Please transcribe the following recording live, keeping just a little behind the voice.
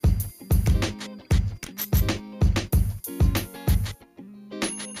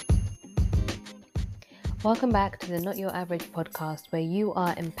Welcome back to the Not Your Average podcast, where you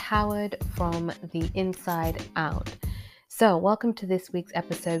are empowered from the inside out. So, welcome to this week's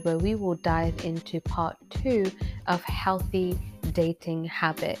episode where we will dive into part 2 of healthy dating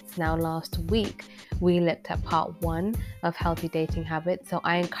habits. Now, last week we looked at part 1 of healthy dating habits. So,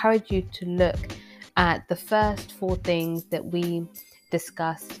 I encourage you to look at the first 4 things that we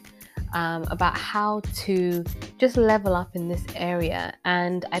discussed about how to just level up in this area.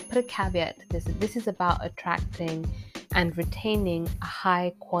 And I put a caveat to this. This is about attracting and retaining a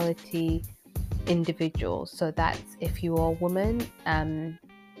high quality individual. So that's if you're a woman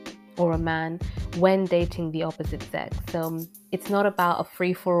or a man when dating the opposite sex. So it's not about a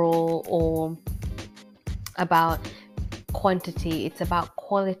free-for-all or about quantity, it's about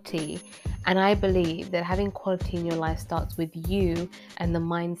quality. And I believe that having quality in your life starts with you and the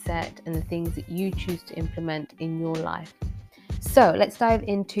mindset and the things that you choose to implement in your life. So let's dive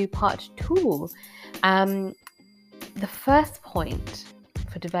into part 2. The first point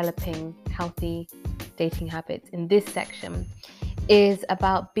for developing healthy dating habits in this section is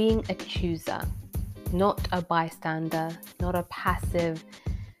about being a chooser, not a bystander, not a passive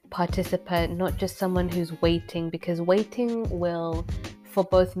participant, not just someone who's waiting, because waiting will, for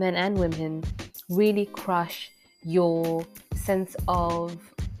both men and women, really crush your sense of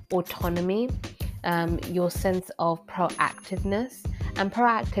autonomy, your sense of proactiveness. And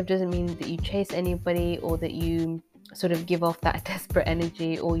proactive doesn't mean that you chase anybody or that you sort of give off that desperate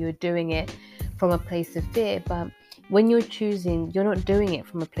energy or you're doing it from a place of fear. But when you're choosing, you're not doing it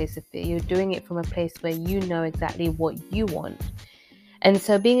from a place of fear. You're doing it from a place where you know exactly what you want. And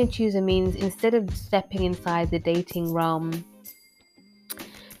so being a chooser means instead of stepping inside the dating realm,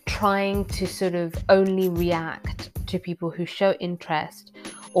 trying to sort of only react to people who show interest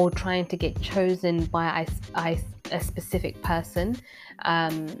or trying to get chosen by a specific person,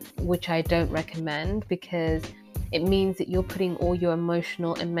 which I don't recommend, because it means that you're putting all your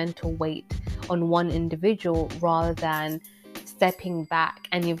emotional and mental weight on one individual rather than stepping back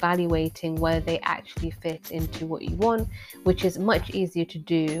and evaluating whether they actually fit into what you want, which is much easier to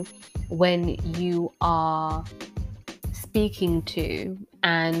do when you are speaking to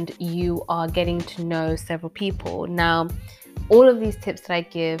and you are getting to know several people. Now, all of these tips that I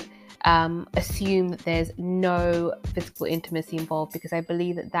give assume that there's no physical intimacy involved, because I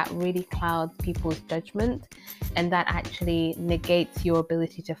believe that really clouds people's judgment and that actually negates your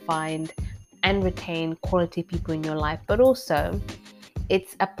ability to find and retain quality people in your life. But also,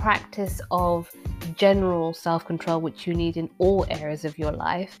 it's a practice of general self-control, which you need in all areas of your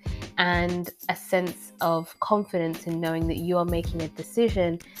life, and a sense of confidence in knowing that you are making a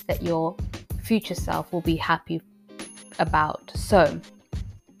decision that your future self will be happy about. So,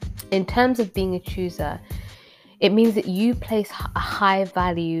 in terms of being a chooser, it means that you place a high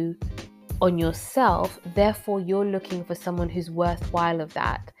value on yourself, therefore you're looking for someone who's worthwhile of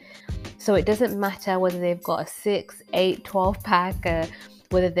that. So it doesn't matter whether they've got a 6, 8, 12 pack,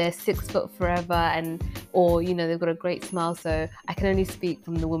 whether they're 6 foot forever or they've got a great smile. So I can only speak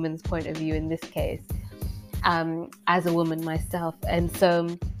from the woman's point of view in this case, as a woman myself. And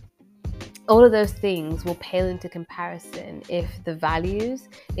so all of those things will pale into comparison if the values,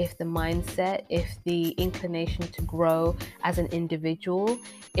 if the mindset, if the inclination to grow as an individual,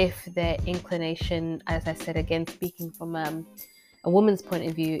 if their inclination, as I said, again, speaking from a woman's point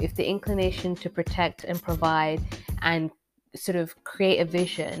of view, if the inclination to protect and provide and sort of create a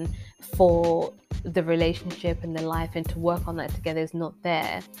vision for the relationship and the life and to work on that together is not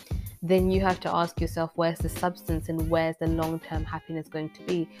there, then you have to ask yourself, where's the substance and where's the long-term happiness going to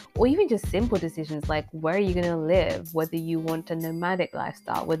be? Or even just simple decisions like where are you going to live, whether you want a nomadic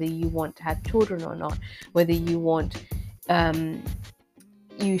lifestyle, whether you want to have children or not, whether you want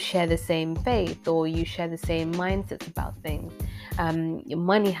you share the same faith or you share the same mindsets about things, your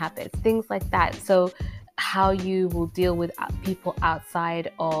money habits, things like that. So how you will deal with people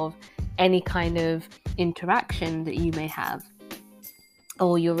outside of any kind of interaction that you may have,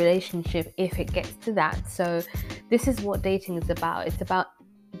 or your relationship if it gets to that. So this is what dating is about. It's about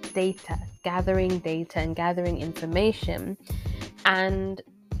data, gathering data and gathering information. And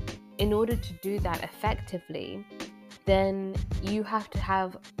in order to do that effectively, then you have to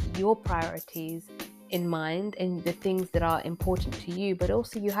have your priorities in mind and the things that are important to you, but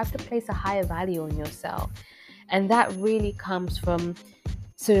also you have to place a higher value on yourself. And that really comes from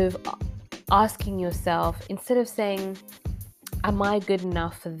sort of asking yourself, instead of saying, am I good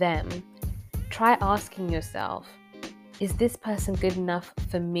enough for them? Try asking yourself, is this person good enough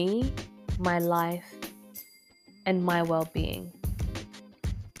for me, my life, and my well-being?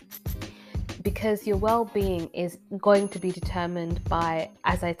 because your well-being is going to be determined by,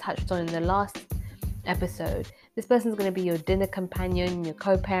 as I touched on in the last episode. This person's going to be your dinner companion, your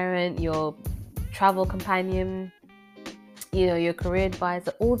co-parent, your travel companion, your career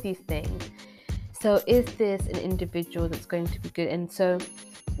advisor, all these things. So is this an individual that's going to be good? And so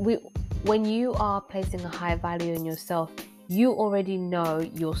when you are placing a high value in yourself, you already know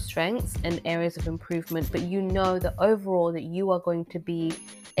your strengths and areas of improvement, but you know that overall that you are going to be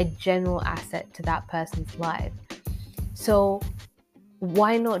a general asset to that person's life. So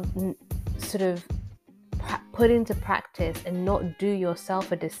why not sort of put into practice and not do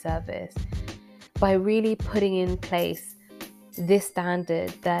yourself a disservice by really putting in place this standard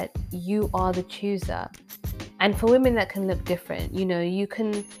that you are the chooser? And for women, that can look different. You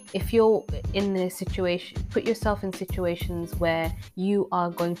can, if you're in a situation, put yourself in situations where you are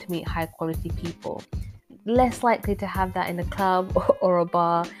going to meet high quality people. Less likely to have that in a club or a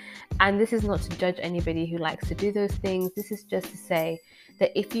bar. And this is not to judge anybody who likes to do those things. This is just to say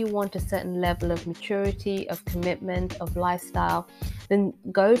that if you want a certain level of maturity, of commitment, of lifestyle, then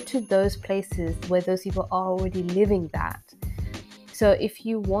go to those places where those people are already living that. So if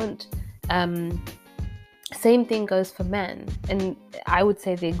you want, same thing goes for men. And I would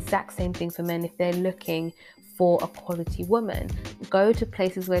say the exact same thing for men if they're looking for a quality woman. Go to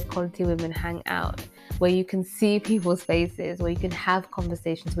places where quality women hang out, where you can see people's faces, where you can have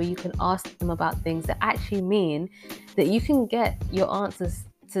conversations, where you can ask them about things that actually mean that you can get your answers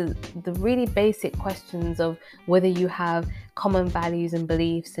to the really basic questions of whether you have common values and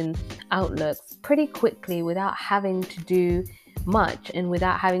beliefs and outlooks pretty quickly without having to do much and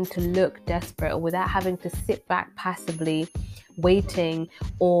without having to look desperate or without having to sit back passively waiting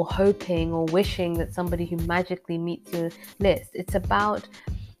or hoping or wishing that somebody who magically meets your list. It's about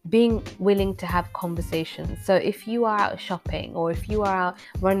being willing to have conversations. So if you are out shopping or if you are out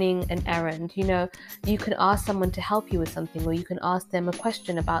running an errand, you can ask someone to help you with something, or you can ask them a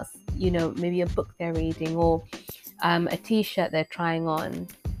question about, maybe a book they're reading or a t-shirt they're trying on.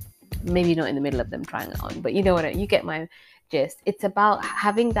 Maybe not in the middle of them trying it on, but you get my gist. It's about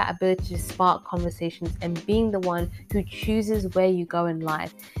having that ability to spark conversations and being the one who chooses where you go in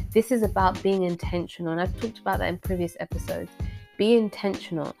life. This is about being intentional, and I've talked about that in previous episodes. Be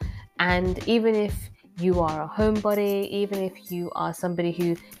intentional. And even if you are a homebody, even if you are somebody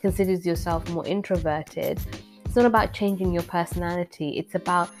who considers yourself more introverted, it's not about changing your personality. It's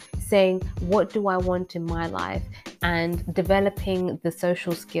about saying, what do I want in my life, and developing the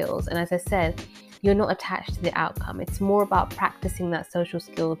social skills. And as I said, you're not attached to the outcome. It's more about practicing that social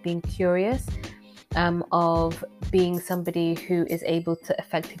skill of being curious, of being somebody who is able to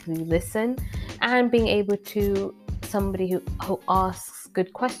effectively listen, and being able to somebody who asks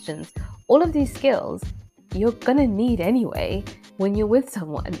good questions. All of these skills you're gonna need anyway when you're with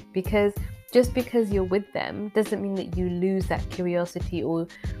someone, because just because you're with them doesn't mean that you lose that curiosity or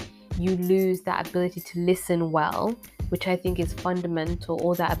you lose that ability to listen well, which I think is fundamental,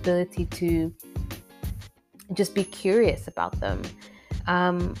 or that ability to just be curious about them.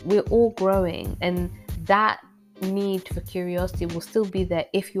 We're all growing, and that need for curiosity will still be there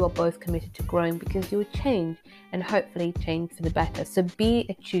if you are both committed to growing, because you'll change and hopefully change for the better. So be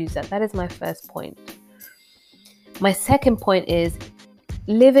a chooser. That is my first point. My second point is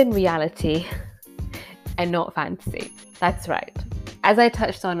live in reality and not fantasy. That's right. As I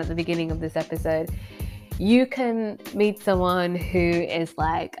touched on at the beginning of this episode, you can meet someone who is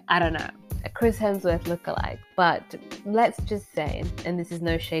like, I don't know, a Chris Hemsworth lookalike. But let's just say, and this is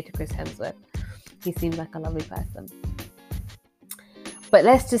no shade to Chris Hemsworth, he seems like a lovely person. But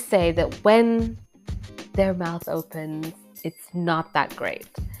let's just say that when their mouth opens, it's not that great.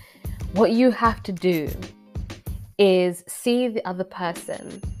 What you have to do is see the other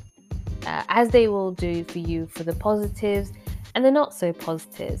person as they will do for you, for the positives and the not so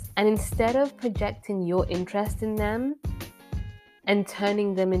positives. And instead of projecting your interest in them and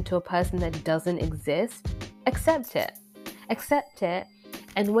turning them into a person that doesn't exist, accept it. Accept it.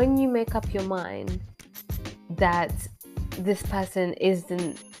 And when you make up your mind that this person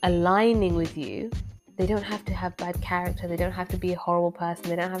isn't aligning with you, they don't have to have bad character. They don't have to be a horrible person.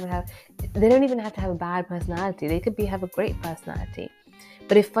 They don't even have to have a bad personality. They could have a great personality.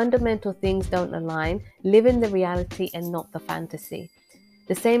 But if fundamental things don't align, live in the reality and not the fantasy.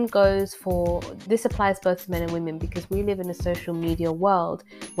 The same goes for, this applies both to men and women, because we live in a social media world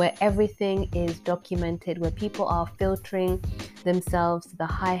where everything is documented, where people are filtering themselves to the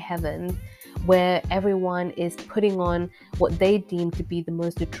high heavens, where everyone is putting on what they deem to be the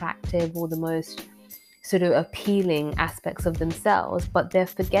most attractive or the most sort of appealing aspects of themselves, but they're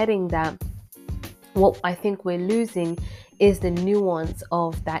forgetting that what I think we're losing is the nuance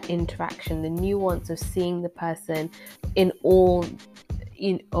of that interaction, the nuance of seeing the person in all,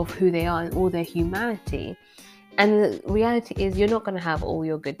 of who they are and all their humanity. And the reality is, you're not going to have all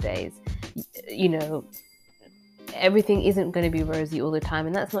your good days. You know, everything isn't going to be rosy all the time,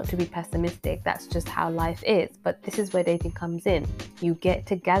 and that's not to be pessimistic. That's just how life is. But this is where dating comes in. You get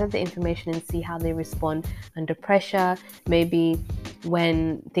to gather the information and see how they respond under pressure, maybe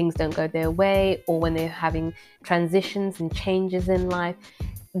when things don't go their way, or when they're having transitions and changes in life.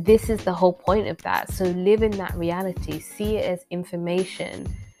 This is the whole point of that. So live in that reality, see it as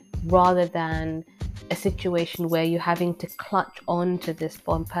information rather than a situation where you're having to clutch on to this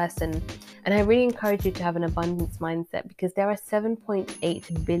one person. And I really encourage you to have an abundance mindset, because there are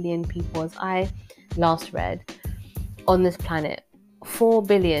 7.8 billion people, as I last read, on this planet. 4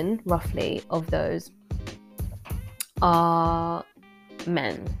 billion, roughly, of those are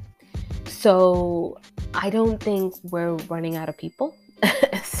men. So I don't think we're running out of people.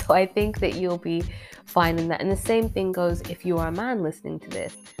 So I think that you'll be fine in that. And the same thing goes if you are a man listening to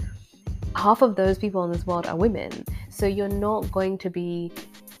this. Half of those people in this world are women. So you're not going to be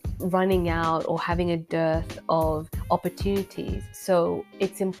running out or having a dearth of opportunities. So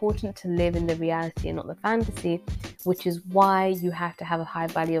it's important to live in the reality and not the fantasy, which is why you have to have a high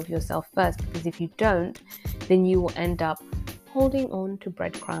value of yourself first. Because if you don't, then you will end up holding on to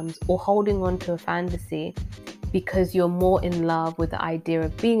breadcrumbs or holding on to a fantasy, because you're more in love with the idea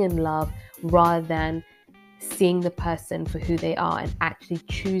of being in love rather than seeing the person for who they are and actually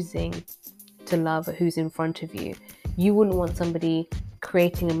choosing to love who's in front of you. You wouldn't want somebody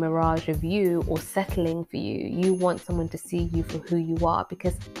creating a mirage of you or settling for you. You want someone to see you for who you are,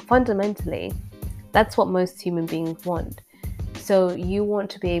 because fundamentally, that's what most human beings want. So you want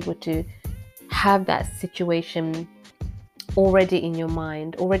to be able to have that situation already in your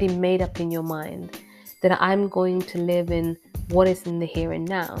mind, already made up in your mind, that I'm going to live in what is in the here and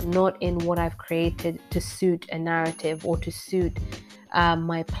now, not in what I've created to suit a narrative or to suit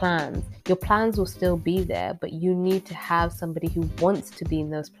my plans. Your plans will still be there, but you need to have somebody who wants to be in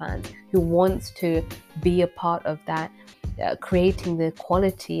those plans, who wants to be a part of that, creating the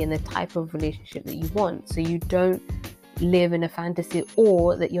quality and the type of relationship that you want. So you don't live in a fantasy,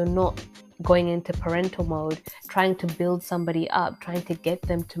 or that you're not going into parental mode, trying to build somebody up, trying to get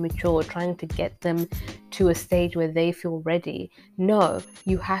them to mature, trying to get them to a stage where they feel ready. No,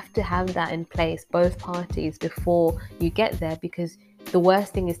 you have to have that in place, both parties, before you get there, because the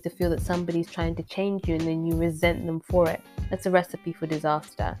worst thing is to feel that somebody's trying to change you and then you resent them for it. That's a recipe for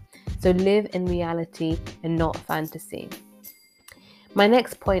disaster. So live in reality and not fantasy. My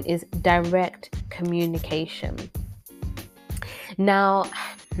next point is direct communication. Now,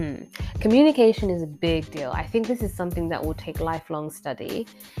 communication is a big deal. I think this is something that will take lifelong study,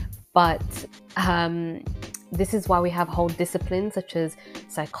 but this is why we have whole disciplines such as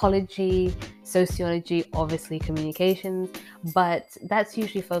psychology, sociology, obviously communications, but that's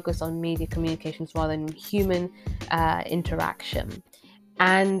usually focused on media communications rather than human interaction.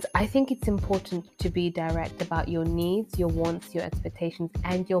 And I think it's important to be direct about your needs, your wants, your expectations,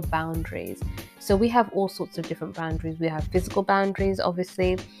 and your boundaries. So we have all sorts of different boundaries. We have physical boundaries,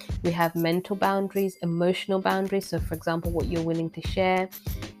 obviously. We have mental boundaries, emotional boundaries. So for example, what you're willing to share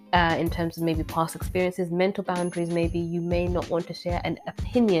in terms of maybe past experiences. Mental boundaries, maybe you may not want to share an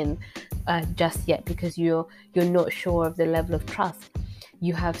opinion just yet because you're not sure of the level of trust.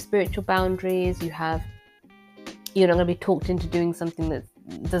 You have spiritual boundaries. You're not going to be talked into doing something that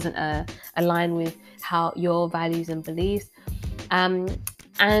doesn't align with how your values and beliefs.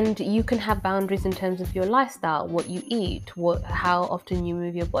 And you can have boundaries in terms of your lifestyle, what you eat, how often you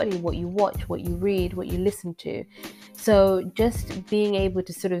move your body, what you watch, what you read, what you listen to. So just being able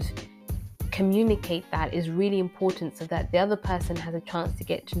to sort of communicate that is really important, so that the other person has a chance to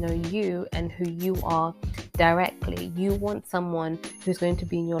get to know you and who you are directly. You want someone who's going to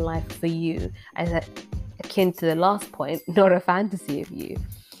be in your life for you, akin to the last point, not a fantasy of you.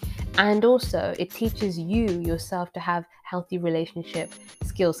 And also, it teaches you yourself to have healthy relationship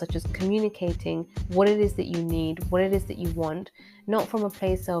skills, such as communicating what it is that you need, what it is that you want, not from a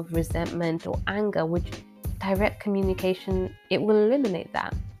place of resentment or anger, which direct communication, it will eliminate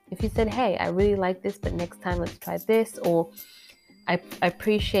that. If you said, hey, I really like this, but next time let's try this, or I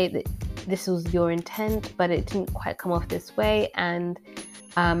appreciate that this was your intent, but it didn't quite come off this way, and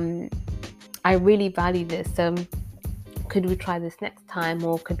I really value this. Could we try this next time,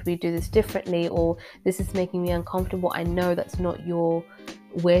 or could we do this differently, or this is making me uncomfortable. I know that's not your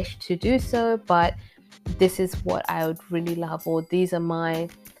wish to do so, but this is what I would really love, or this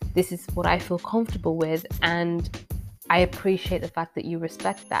is what I feel comfortable with, and I appreciate the fact that you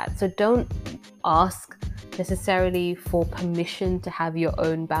respect that. So don't ask necessarily for permission to have your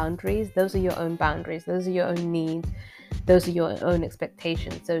own boundaries. Those are your own boundaries. Those are your own needs. those are your own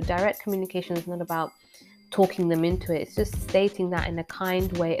expectations. So direct communication is not about talking them into it. It's just stating that in a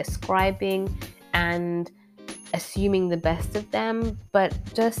kind way, ascribing and assuming the best of them, but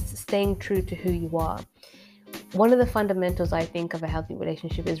just staying true to who you are. One of the fundamentals, I think, of a healthy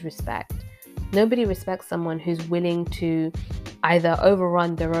relationship is respect. Nobody respects someone who's willing to either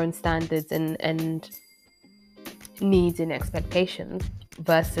overrun their own standards and needs and expectations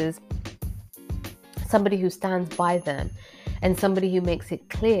versus somebody who stands by them and somebody who makes it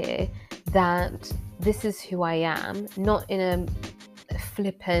clear that this is who I am, not in a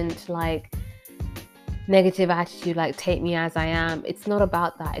flippant, like, negative attitude, like take me as I am. It's not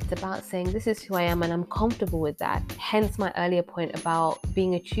about that. It's about saying this is who I am and I'm comfortable with that. Hence my earlier point about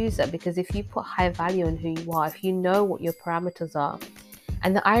being a chooser, because if you put high value on who you are, if you know what your parameters are,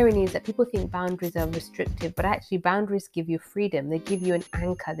 and the irony is that people think boundaries are restrictive, but actually boundaries give you freedom. They give you an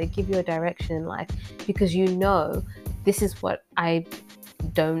anchor. They give you a direction in life, because you know this is what I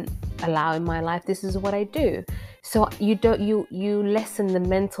don't allow in my life. This is what I do. So you lessen the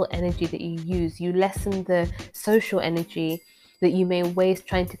mental energy that you use. You lessen the social energy that you may waste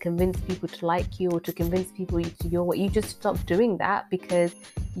trying to convince people to like you or to convince people to your way. You just stop doing that because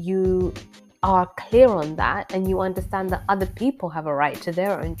you are clear on that and you understand that other people have a right to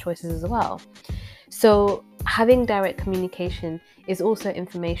their own choices as well. So having direct communication is also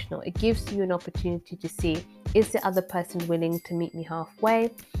informational. It gives you an opportunity to see, is the other person willing to meet me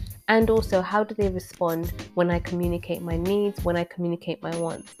halfway? And also, how do they respond when I communicate my needs, when I communicate my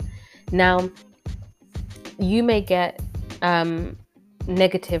wants? Now, you may get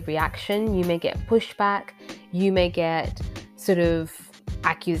negative reaction, you may get pushback, you may get sort of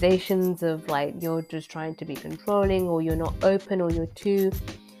accusations of like you're just trying to be controlling, or you're not open, or you're too,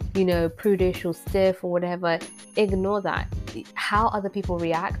 prudish or stiff or whatever. Ignore that. How other people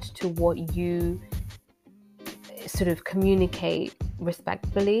react to what you sort of communicate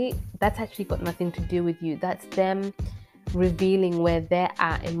respectfully, that's actually got nothing to do with you. That's them revealing where they're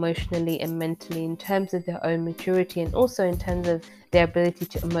at emotionally and mentally in terms of their own maturity, and also in terms of their ability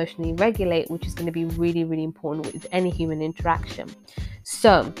to emotionally regulate, which is going to be really, really important with any human interaction.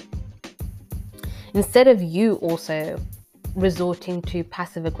 So instead of you also resorting to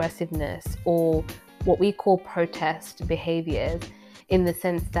passive aggressiveness or what we call protest behaviors, in the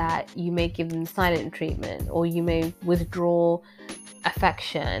sense that you may give them silent treatment, or you may withdraw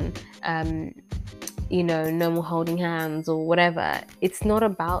affection, no more holding hands or whatever. It's not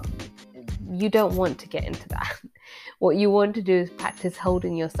about, you don't want to get into that. What you want to do is practice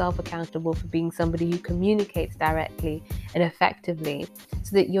holding yourself accountable for being somebody who communicates directly and effectively,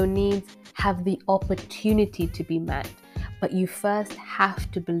 so that your needs have the opportunity to be met. But you first have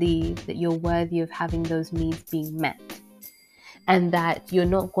to believe that you're worthy of having those needs being met, and that you're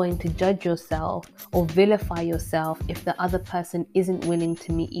not going to judge yourself or vilify yourself if the other person isn't willing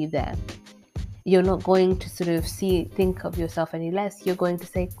to meet you there. You're not going to sort of think of yourself any less. You're going to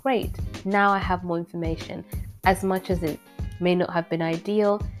say, great, now I have more information. As much as it may not have been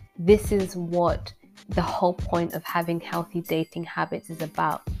ideal, this is what the whole point of having healthy dating habits is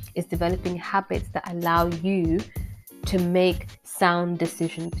about, is developing habits that allow you to make sound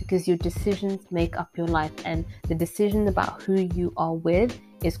decisions, because your decisions make up your life, and the decision about who you are with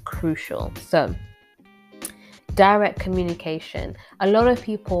is crucial. So direct communication. A lot of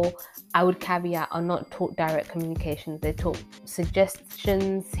people, I would caveat, are not taught direct communication. They're taught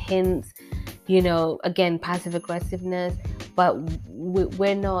suggestions, hints, again, passive aggressiveness, but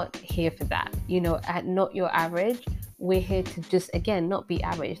we're not here for that. At Not Your Average, we're here to just, again, not be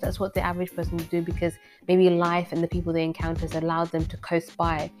average. That's what the average person would do, because maybe life and the people they encounter has allowed them to coast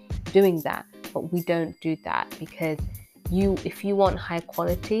by doing that. But we don't do that, because if you want high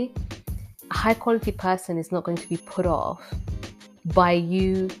quality, a high quality person is not going to be put off by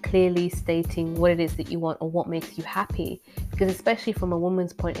you clearly stating what it is that you want or what makes you happy. Because especially from a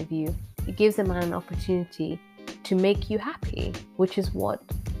woman's point of view, it gives a man an opportunity to make you happy, which is what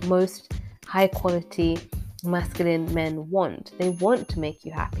most high quality masculine men want. They want to make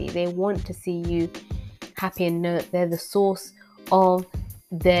you happy. They want to see you happy and know that they're the source of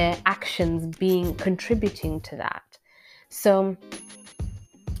their actions contributing to that. So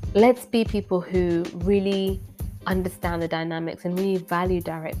let's be people who really understand the dynamics and really value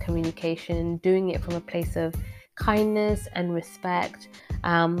direct communication, doing it from a place of kindness and respect,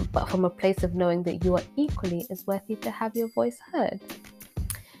 but from a place of knowing that you are equally as worthy to have your voice heard.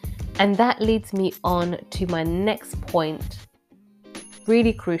 And that leads me on to my next point,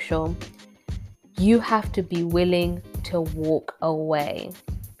 really crucial. You have to be willing to walk away,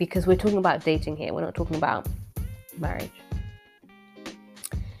 because we're talking about dating here. We're not talking about marriage.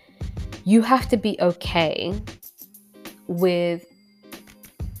 You have to be okay with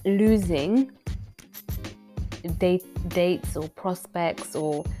losing dates or prospects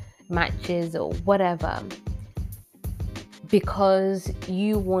or matches or whatever because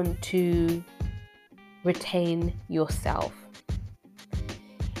you want to retain yourself.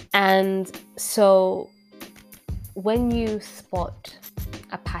 And so when you spot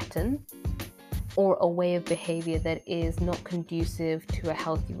a pattern or a way of behavior that is not conducive to a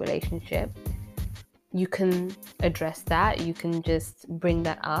healthy relationship, you can address that. You can just bring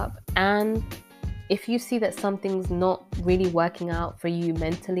that up. And if you see that something's not really working out for you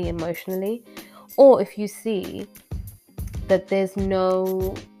mentally, emotionally, or if you see that there's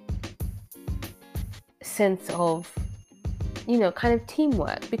no sense of, kind of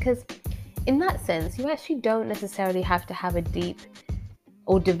teamwork, because in that sense, you actually don't necessarily have to have a deep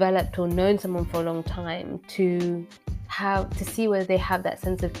or developed or known someone for a long time to see whether they have that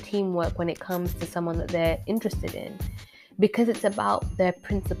sense of teamwork when it comes to someone that they're interested in, because it's about their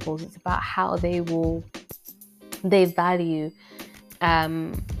principles. It's about how they value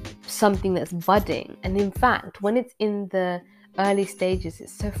something that's budding. And in fact, when it's in the early stages,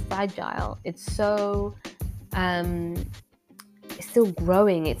 it's so fragile. It's so it's still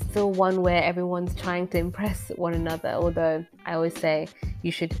growing. It's still one where everyone's trying to impress one another, although I always say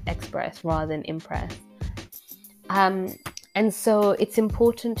you should express rather than impress. And so it's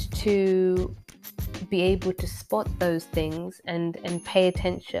important to be able to spot those things and pay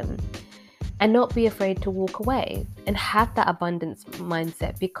attention and not be afraid to walk away and have that abundance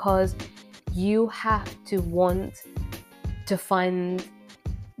mindset, because you have to want to find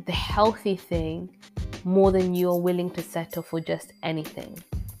the healthy thing more than you're willing to settle for just anything.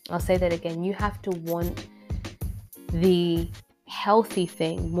 I'll say that again. You have to want the healthy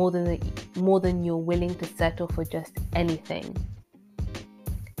thing more than you're willing to settle for just anything,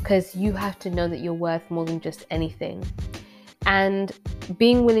 because you have to know that you're worth more than just anything. And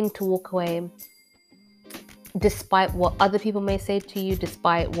being willing to walk away despite what other people may say to you,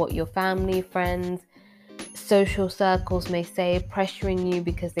 despite what your family, friends, social circles may say, pressuring you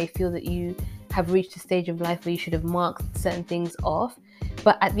because they feel that you have reached a stage of life where you should have marked certain things off.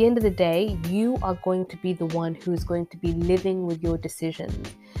 But at the end of the day, you are going to be the one who is going to be living with your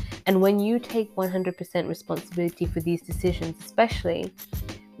decisions. And when you take 100% responsibility for these decisions, especially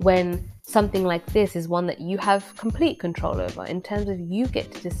when something like this is one that you have complete control over, in terms of you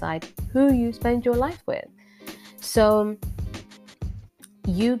get to decide who you spend your life with. So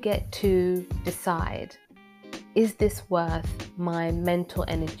you get to decide, is this worth my mental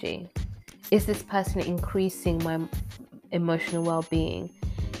energy? Is this person increasing my emotional well-being?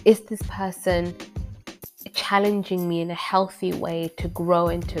 Is this person challenging me in a healthy way to grow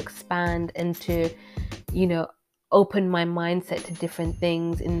and to expand and to, open my mindset to different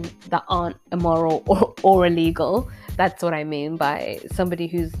things that aren't immoral or illegal? That's what I mean by somebody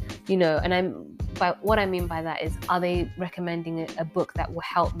who's, what I mean by that is, are they recommending a book that will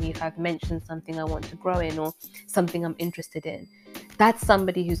help me if I've mentioned something I want to grow in or something I'm interested in? That's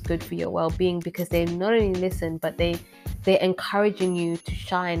somebody who's good for your well-being, because they not only listen, but they're encouraging you to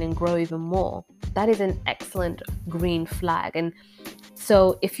shine and grow even more. That is an excellent green flag. And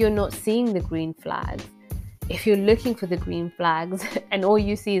so if you're not seeing the green flags, if you're looking for the green flags and all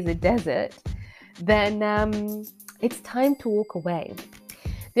you see is a desert, then it's time to walk away.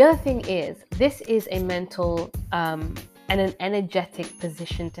 The other thing is, this is a mental and an energetic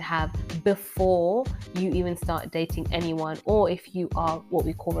position to have before you even start dating anyone, or if you are what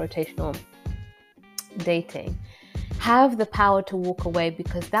we call rotational dating. Have the power to walk away,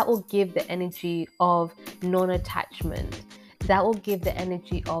 because that will give the energy of non-attachment. That will give the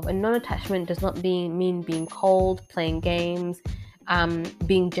energy of, and non-attachment does not mean being cold, playing games,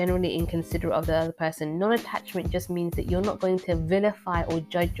 being generally inconsiderate of the other person. Non-attachment just means that you're not going to vilify or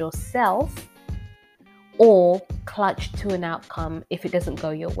judge yourself or clutch to an outcome if it doesn't go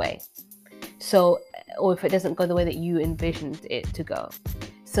your way. So, or if it doesn't go the way that you envisioned it to go.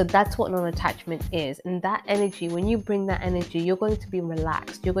 So that's what non-attachment is. And that energy, when you bring that energy, you're going to be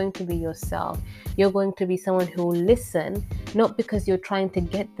relaxed. You're going to be yourself. You're going to be someone who will listen, not because you're trying to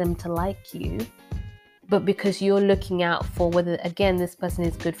get them to like you, but because you're looking out for whether, again, this person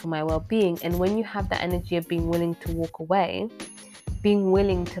is good for my well-being. And when you have that energy of being willing to walk away, being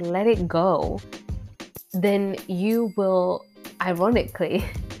willing to let it go, then you will, ironically,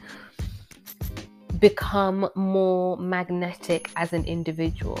 become more magnetic as an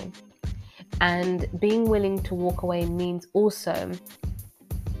individual. And being willing to walk away means also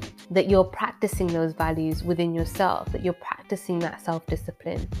that you're practicing those values within yourself, that you're practicing that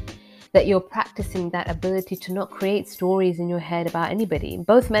self-discipline. that you're practicing that ability to not create stories in your head about anybody.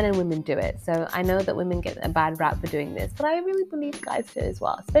 Both men and women do it. So I know that women get a bad rap for doing this, but I really believe guys do as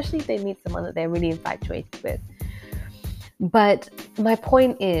well, especially if they meet someone that they're really infatuated with. But my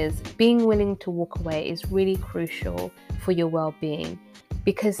point is, being willing to walk away is really crucial for your well-being,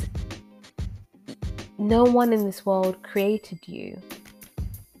 because no one in this world created you.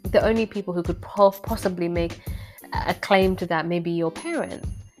 The only people who could possibly make a claim to that may be your parents,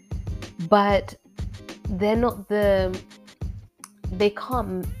 but they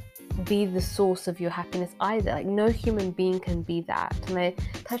can't be the source of your happiness either. Like, no human being can be that. And I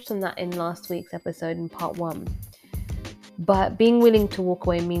touched on that in last week's episode in part 1. But being willing to walk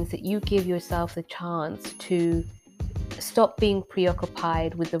away means that you give yourself the chance to stop being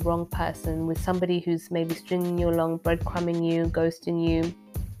preoccupied with the wrong person, with somebody who's maybe stringing you along, breadcrumbing you, ghosting you,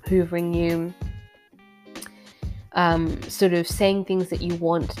 hoovering you, sort of saying things that you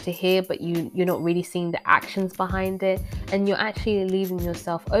want to hear, but you're not really seeing the actions behind it. And you're actually leaving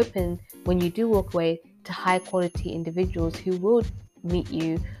yourself open, when you do walk away, to high quality individuals who will meet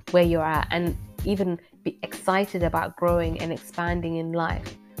you where you're at and even be excited about growing and expanding in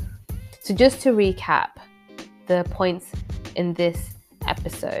life. So just to recap the points in this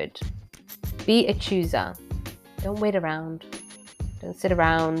episode: be a chooser. Don't wait around. Don't sit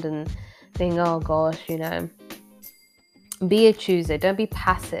around and think, oh gosh, be a chooser. Don't be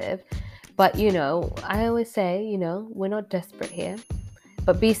passive. But I always say, we're not desperate here,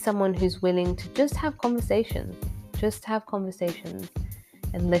 but be someone who's willing to just have conversations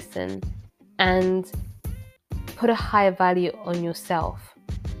and listen, and put a higher value on yourself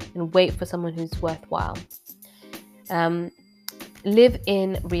and wait for someone who's worthwhile. Live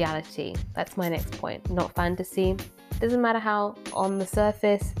in reality. That's my next point, not fantasy. Doesn't matter how on the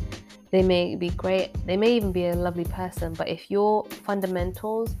surface they may be great, they may even be a lovely person, but if your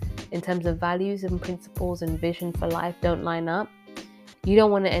fundamentals in terms of values and principles and vision for life don't line up, you don't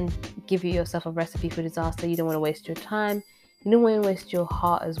want to give yourself a recipe for disaster. You don't want to waste your time. You don't want to waste your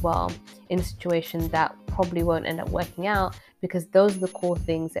heart as well in a situation that probably won't end up working out, because those are the core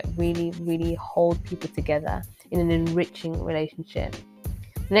things that really, really hold people together in an enriching relationship.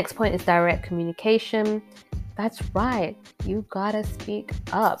 The next point is direct communication. That's right. You gotta speak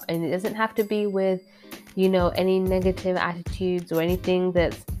up, and it doesn't have to be with, any negative attitudes or anything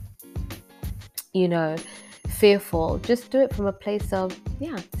that's, fearful. Just do it from a place of,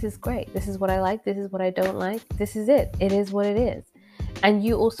 this is great. This is what I like. This is what I don't like. This is it. It is what it is. And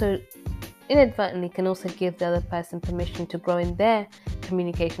you also inadvertently can also give the other person permission to grow in their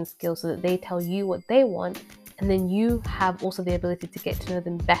communication skills, so that they tell you what they want, and then you have also the ability to get to know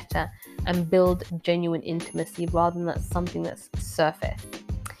them better and build genuine intimacy, rather than that's something that's surface.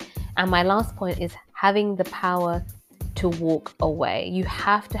 And my last point is having the power to walk away. You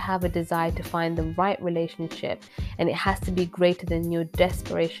have to have a desire to find the right relationship, and it has to be greater than your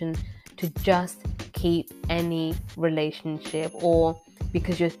desperation to just keep any relationship, or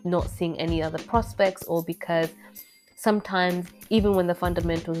because you're not seeing any other prospects, or because sometimes even when the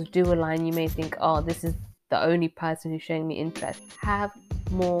fundamentals do align, you may think, oh, this is the only person who's showing me interest. Have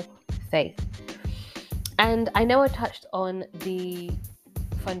more faith. And I know I touched on the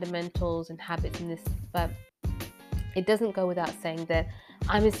fundamentals and habits in this, but it doesn't go without saying that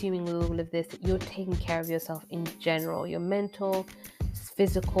I'm assuming with all of this that you're taking care of yourself in general, your mental,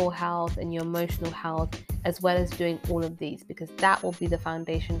 physical health and your emotional health, as well as doing all of these, because that will be the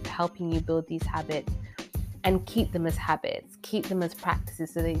foundation for helping you build these habits and keep them as habits, keep them as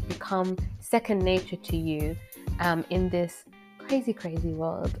practices, so they become second nature to you in this crazy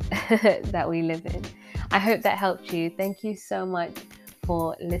world that we live in. I hope that helped you. Thank you so much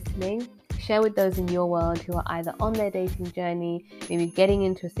for listening. Share with those in your world who are either on their dating journey, maybe getting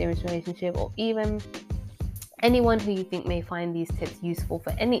into a serious relationship, or even anyone who you think may find these tips useful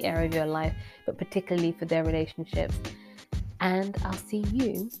for any area of your life, but particularly for their relationships. And I'll see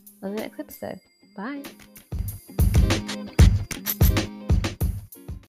you on the next episode. Bye.